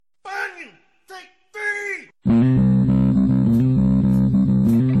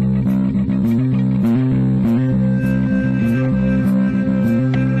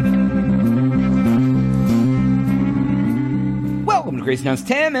Crazy Town's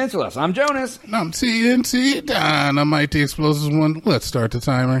 10 minutes or less. I'm Jonas. I'm TNT. Dynamite, the explosives one. Let's start the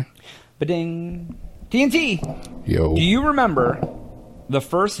timer. Ba-ding. TNT. Yo. Do you remember the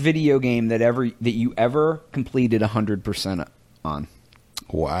first video game that you ever completed 100% on?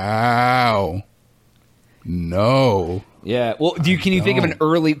 Wow. No. Yeah. Well, can you think of an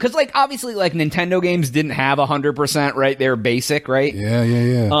early? Because obviously Nintendo games didn't have 100%, right? They're basic, right?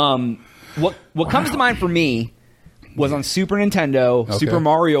 Yeah. What comes to mind for me was on Super Nintendo, Super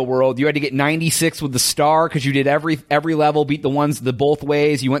Mario World. You had to get 96 with the star because you did every level, beat the ones the both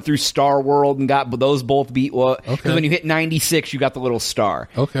ways. You went through Star World and got those both beat. Because when you hit 96, you got the little star.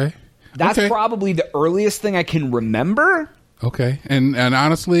 Okay. That's probably the earliest thing I can remember. Okay. And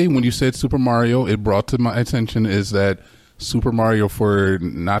honestly, when you said Super Mario, it brought to my attention is that Super Mario for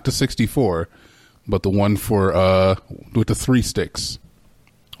not the 64, but the one for with the 3 sticks.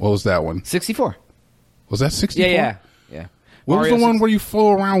 What was that one? 64. Was that 64? Yeah. What was the one where you flew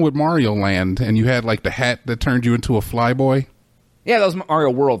around with Mario Land and you had the hat that turned you into a flyboy? Yeah, that was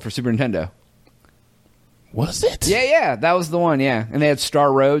Mario World for Super Nintendo. Was it? Yeah, that was the one, yeah. And they had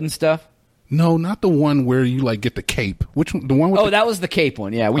Star Road and stuff. No, not the one where you get the cape. Which one? The one with that was the cape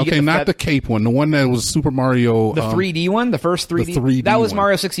one. Yeah. The cape one. The one that was Super Mario. The 3D one, the first 3D. The 3D that was one.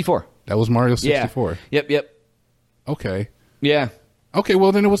 Mario 64. That was Mario 64. Yeah. Yep. Okay. Yeah. Okay,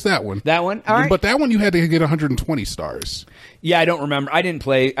 well then it was that one. That one, all right. But that one you had to get 120 stars. Yeah, I don't remember. I didn't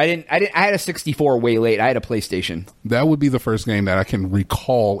play. I had a 64 way late. I had a PlayStation. That would be the first game that I can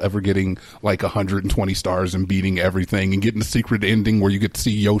recall ever getting 120 stars and beating everything and getting the secret ending where you get to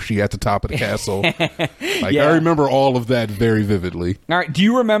see Yoshi at the top of the castle. I remember all of that very vividly. All right, do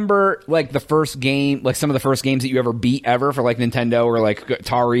you remember the first game, some of the first games that you ever beat ever for Nintendo or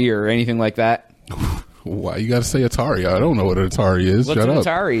Atari or anything like that? Why you got to say Atari? I don't know what an Atari is. What's Shut an up.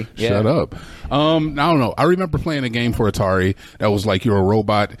 Atari? Yeah. Shut up. I don't know. I remember playing a game for Atari that was you're a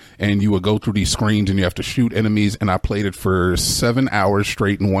robot and you would go through these screens and you have to shoot enemies. And I played it for 7 hours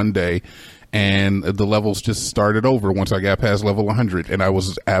straight in one day. And the levels just started over once I got past level 100. And I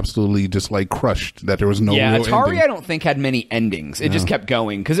was absolutely just crushed that there was no real Atari ending. I don't think had many endings. It just kept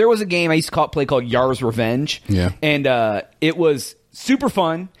going. Because there was a game I used to play called Yar's Revenge. Yeah. And it was super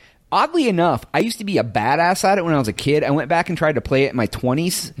fun. Oddly enough, I used to be a badass at it when I was a kid. I went back and tried to play it in my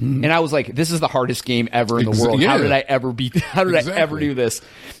 20s, and I was like, "This is the hardest game ever in the world. How did I ever beat? How did I ever do this?"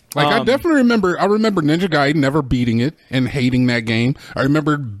 I definitely remember. I remember Ninja Gaiden never beating it and hating that game. I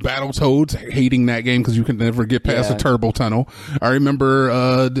remember Battletoads hating that game because you could never get past a turbo tunnel. I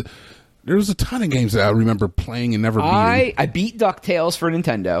remember there was a ton of games that I remember playing and never beating. I beat DuckTales for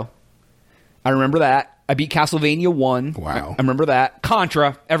Nintendo. I remember that. I beat Castlevania 1. Wow. I remember that.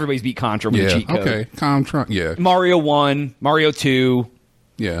 Contra. Everybody's beat Contra with a cheat code. Okay. Contra. Yeah. Mario 1. Mario 2.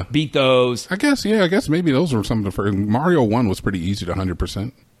 Yeah. Beat those. I guess maybe those were some of the first. Mario 1 was pretty easy to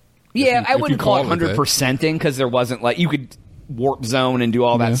 100%. Yeah, I wouldn't call it 100%ing because there wasn't you could warp zone and do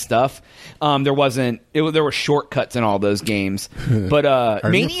all that stuff. There were shortcuts in all those games. But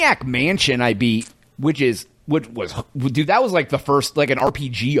Maniac Mansion I beat, which was that was the first an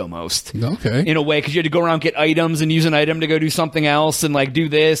RPG almost. Okay. In a way, because you had to go around, get items and use an item to go do something else and do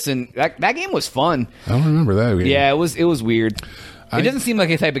this, and that game was fun. I don't remember that game. Yeah, it was weird. It doesn't seem like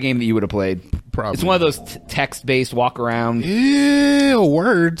a type of game that you would have played. Probably. It's one of those text-based walk around. Yeah,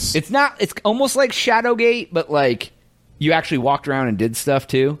 words. It's almost like Shadowgate, but you actually walked around and did stuff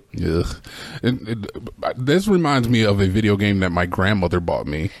too. Yeah. This reminds me of a video game that my grandmother bought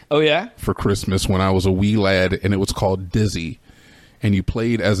me. Oh yeah? For Christmas when I was a wee lad, and it was called Dizzy. And you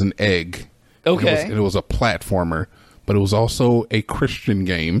played as an egg. Okay. And it was a platformer, but it was also a Christian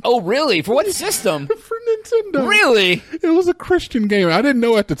game. Oh really? For what system? For Nintendo. Really? It was a Christian game. I didn't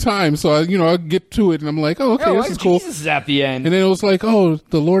know at the time, so I get to it and I'm like, oh, okay, this is cool. Jesus is at the end. And then it was like, oh,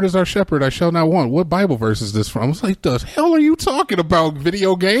 the Lord is our shepherd, I shall not want. What Bible verse is this from? I was like, the hell are you talking about,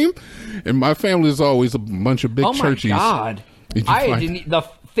 video game? And my family is always a bunch of big churchies. Oh my God. The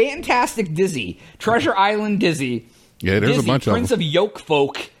fantastic Dizzy. Treasure Island Dizzy. Yeah, there's a bunch of them. Prince of Yoke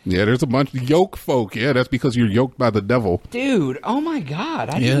Folk. Yeah, there's a bunch of yoke folk. Yeah, that's because you're yoked by the devil. Dude, oh my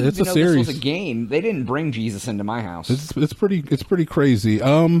God. I didn't even know series. This was a game. They didn't bring Jesus into my house. It's pretty crazy.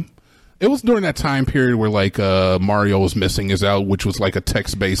 It was during that time period where Mario was Missing Is Out, which was a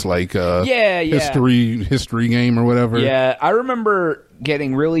text-based history game or whatever. Yeah, I remember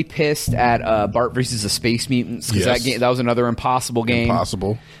getting really pissed at Bart versus the Space Mutants because that was another impossible game.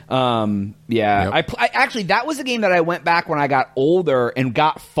 Impossible. Yeah, Yep. I actually that was a game that I went back when I got older and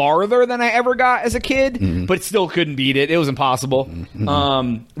got farther than I ever got as a kid, but still couldn't beat it. It was impossible.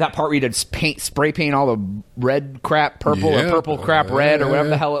 That part where you had spray paint all the red crap purple or purple crap red or whatever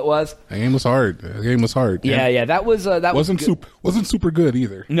the hell it was. That game was hard. Yeah, that was wasn't super good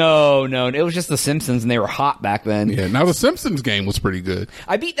either. No, it was just The Simpsons, and they were hot back then. Yeah, now The Simpsons game was pretty good.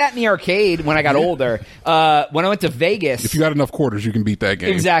 I beat that in the arcade when I got older. When I went to Vegas, if you got enough quarters, you can beat that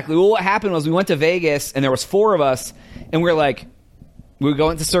game. Exactly. Well, what happened was we went to Vegas, and there was 4 of us, and we were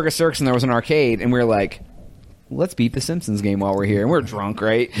going to Circus Circus, and there was an arcade, and we were like, let's beat the Simpsons game while we're here. And we're drunk,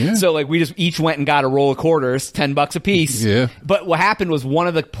 right? Yeah. So, we just each went and got a roll of quarters, $10 a piece. Yeah. But what happened was one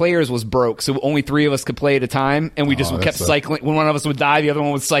of the players was broke, so only 3 of us could play at a time, and we just kept cycling. When one of us would die, the other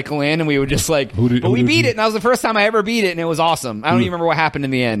one would cycle in, and we would just we beat it, and that was the first time I ever beat it, and it was awesome. I don't even remember what happened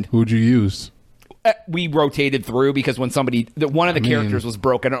in the end. Who'd you use? We rotated through because when one of the characters was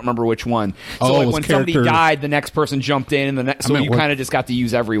broke, I don't remember which one. So when somebody died, the next person jumped in, and you kind of just got to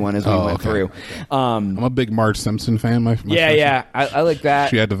use everyone as we went through. I'm a big Marge Simpson fan. I like that.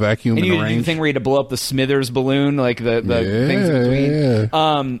 She had the vacuum and in the you range. the thing where you had to blow up the Smithers balloon, the things in between.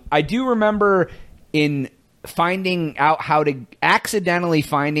 Yeah. I do remember accidentally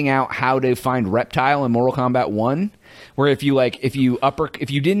finding out how to find Reptile in Mortal Kombat 1. Where if you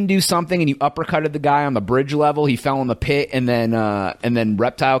didn't do something and you uppercutted the guy on the bridge level, he fell in the pit, and then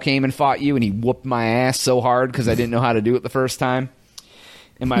Reptile came and fought you, and he whooped my ass so hard because I didn't know how to do it the first time.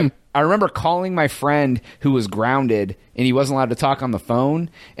 And I remember calling my friend who was grounded, and he wasn't allowed to talk on the phone,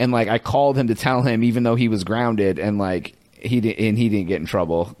 and I called him to tell him even though he was grounded, and he didn't get in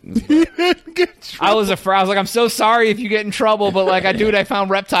trouble. I was like, I'm so sorry if you get in trouble, but I found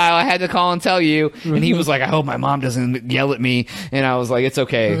Reptile. I had to call and tell you. And he was like, I hope my mom doesn't yell at me. And I was like, it's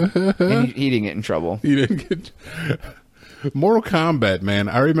okay. And he didn't get in trouble. Mortal Kombat, man.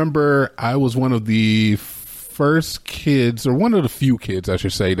 I remember I was one of the first kids, or one of the few kids, I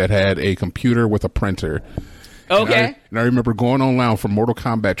should say, that had a computer with a printer. Okay. And I remember going online for Mortal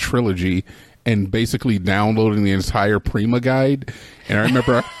Kombat Trilogy and basically downloading the entire Prima guide. And I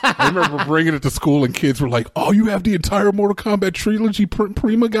remember bringing it to school, and kids were like, "Oh, you have the entire Mortal Kombat Trilogy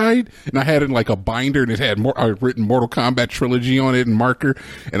Prima guide?" And I had it in a binder, and it had written Mortal Kombat Trilogy on it in marker.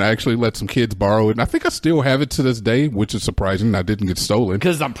 And I actually let some kids borrow it, and I think I still have it to this day, which is surprising. I didn't get stolen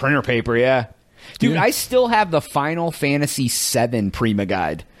because it's on printer paper. Yeah, dude, I still have the Final Fantasy VII Prima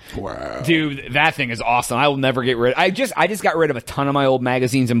guide. Wow, dude, that thing is awesome. I will never get rid. I just got rid of a ton of my old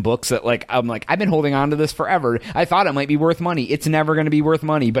magazines and books that I've been holding on to this forever. I thought it might be worth money. It's never going to be worth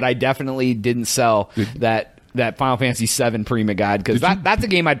money, but I definitely didn't sell that Final Fantasy VII Prima guide because that's a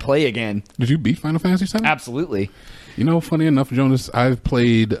game I'd play again. Did you beat Final Fantasy VII? Absolutely. Funny enough, Jonas, I've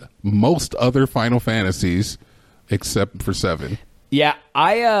played most other Final Fantasies except for 7. Yeah,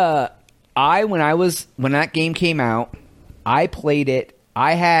 when that game came out, I played it.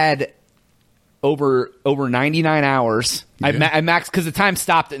 I had over 99 hours. Yeah. I maxed because the time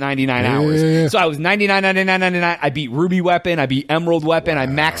stopped at 99 hours. Yeah. So I was 99. I beat Ruby Weapon. I beat Emerald Weapon. Wow. I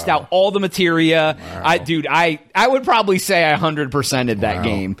maxed out all the materia. Wow. I would probably say I 100%ed that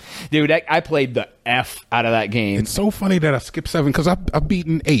game. Dude, I played the F out of that game. It's so funny that I skipped 7 because I've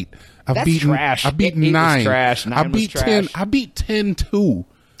beaten 8. That's trash. I've beaten 9. Trash. 9 I beat was 10. Trash. I beat 10 too.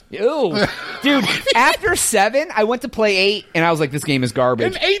 Ew. Dude, after 7, I went to play 8, and I was like, this game is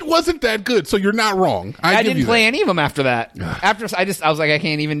garbage. And 8 wasn't that good, so you're not wrong. I didn't play any of them after that. I was like, I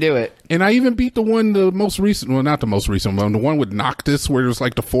can't even do it. And I even beat the most recent, well, not the most recent one, the one with Noctis, where there's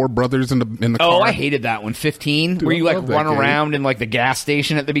the 4 brothers in the car. Oh, I hated that one. 15, dude, where you run around in the gas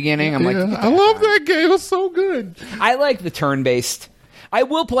station at the beginning. I'm I love that game. It was so good. I like the turn-based. I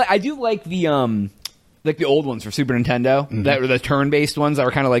do like the old ones for Super Nintendo, that were the turn-based ones that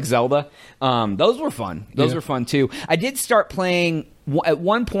were kind of like Zelda. Those were fun. Those were fun too. I did start playing. At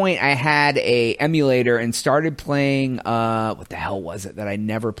one point, I had a emulator and started playing. What the hell was it that I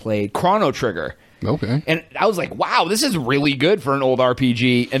never played? Chrono Trigger. Okay. And I was like, wow, this is really good for an old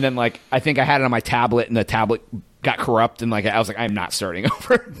RPG. And then I think I had it on my tablet, and the tablet got corrupt, and I was like, I'm not starting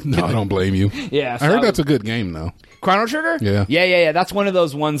over. No, I don't blame you. Yeah, I heard that's a good game though. Chrono Trigger? Yeah. That's one of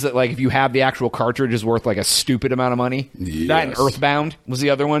those ones that if you have the actual cartridge is worth a stupid amount of money. Yes. That and Earthbound was the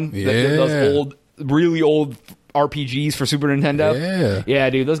other one. Yeah. Those really old RPGs for Super Nintendo. Yeah. Yeah,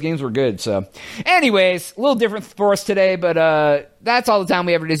 dude, those games were good. So, anyways, a little different for us today, but that's all the time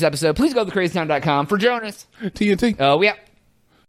we have for today's episode. Please go to thecrazytown.com for Jonas. TNT. We out.